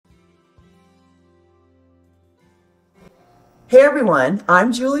Hey everyone,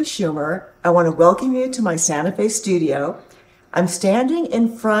 I'm Julie Schumer. I want to welcome you to my Santa Fe studio. I'm standing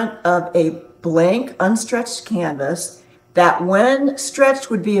in front of a blank, unstretched canvas that when stretched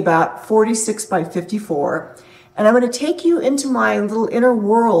would be about 46 by 54. And I'm going to take you into my little inner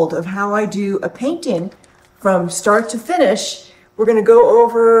world of how I do a painting from start to finish. We're going to go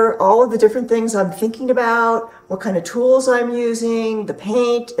over all of the different things I'm thinking about, what kind of tools I'm using, the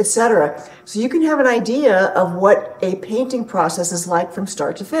paint, etc. So you can have an idea of what a painting process is like from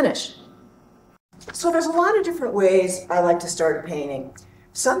start to finish. So there's a lot of different ways I like to start a painting.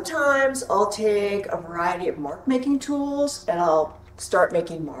 Sometimes I'll take a variety of mark making tools and I'll start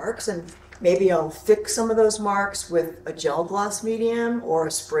making marks, and maybe I'll fix some of those marks with a gel gloss medium or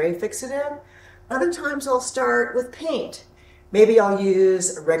a spray fixative. Other times I'll start with paint. Maybe I'll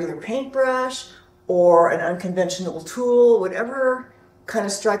use a regular paintbrush or an unconventional tool, whatever kind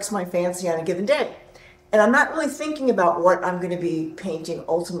of strikes my fancy on a given day. And I'm not really thinking about what I'm going to be painting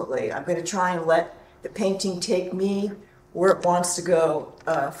ultimately. I'm going to try and let the painting take me where it wants to go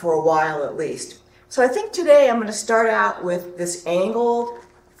for a while at least. So I think today I'm going to start out with this angled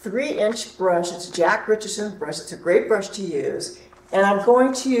 3-inch brush. It's a Jack Richardson brush. It's a great brush to use. And I'm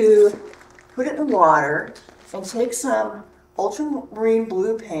going to put it in water and take some ultramarine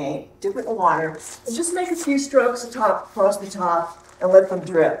blue paint, dip it in water, and just make a few strokes across the top and let them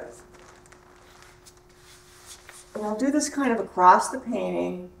drip. And I'll do this kind of across the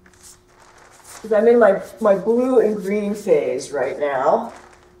painting because I'm in my blue and green phase right now,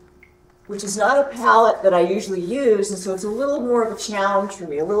 which is not a palette that I usually use, and so it's a little more of a challenge for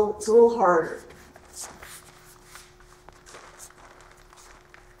me. It's a little harder.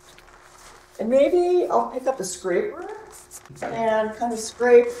 And maybe I'll pick up a scraper and kind of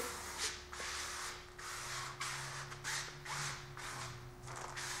scrape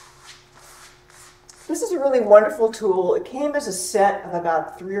This is a really wonderful tool. It came as a set of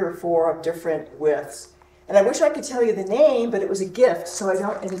about 3 or 4 of different widths. And I wish I could tell you the name, but it was a gift, so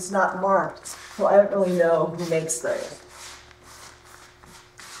and it's not marked. So I don't really know who makes those.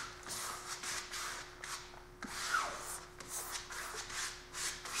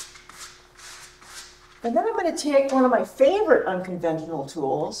 And then I'm going to take one of my favorite unconventional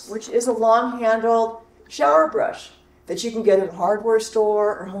tools, which is a long-handled shower brush that you can get at a hardware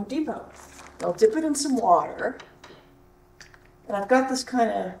store or Home Depot. I'll dip it in some water, and I've got this kind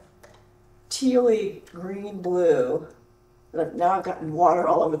of tealy green blue. Now I've gotten water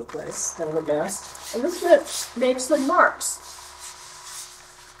all over the place, kind of a mess. And this is make some marks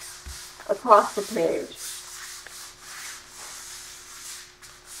across the page.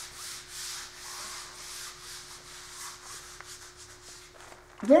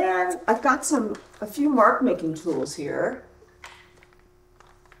 Then I've got a few mark making tools here.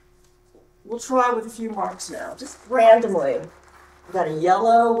 We'll try with a few marks now, just randomly. I've got a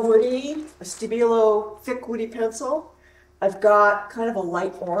yellow woody, a Stabilo thick woody pencil. I've got kind of a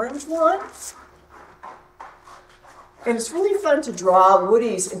light orange one. And it's really fun to draw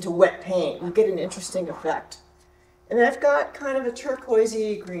woodies into wet paint. You get an interesting effect. And then I've got kind of a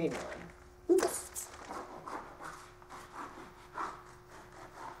turquoisey green one. Oops.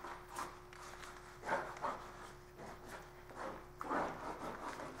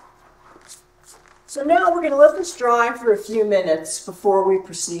 So now we're going to let this dry for a few minutes before we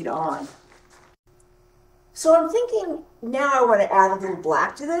proceed on. So I'm thinking now I want to add a little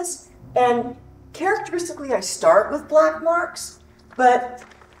black to this, and characteristically I start with black marks, but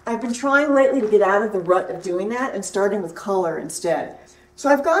I've been trying lately to get out of the rut of doing that and starting with color instead. So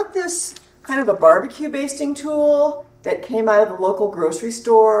I've got this kind of a barbecue basting tool that came out of the local grocery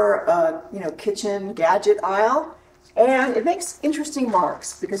store, kitchen gadget aisle. And it makes interesting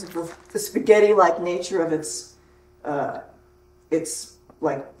marks because of the spaghetti-like nature of its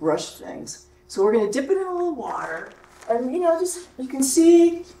like brush things. So we're going to dip it in a little water, and you can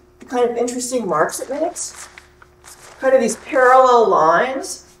see the kind of interesting marks it makes. Kind of these parallel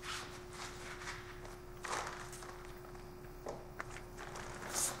lines.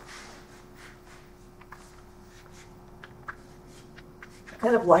 I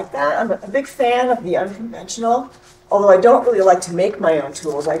kind of like that. I'm a big fan of the unconventional. Although I don't really like to make my own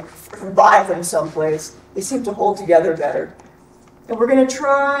tools, I buy them someplace. They seem to hold together better. And we're going to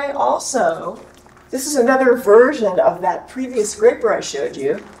try also, this is another version of that previous scraper I showed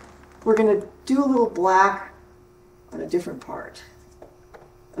you. We're going to do a little black on a different part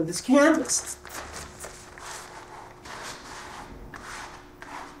of this canvas.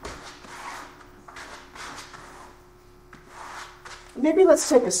 Maybe let's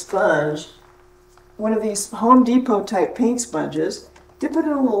take a sponge, one of these Home Depot type paint sponges, dip it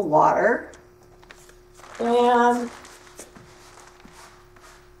in a little water, and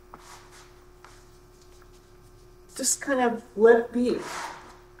just kind of let it be.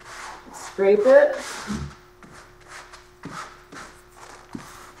 Scrape it.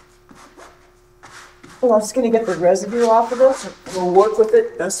 Well, I'm just going to get the residue off of this. We'll work with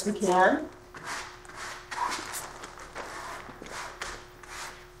it best we can.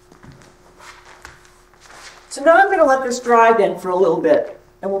 So now I'm going to let this dry then for a little bit,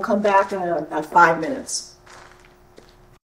 and we'll come back in about 5 minutes.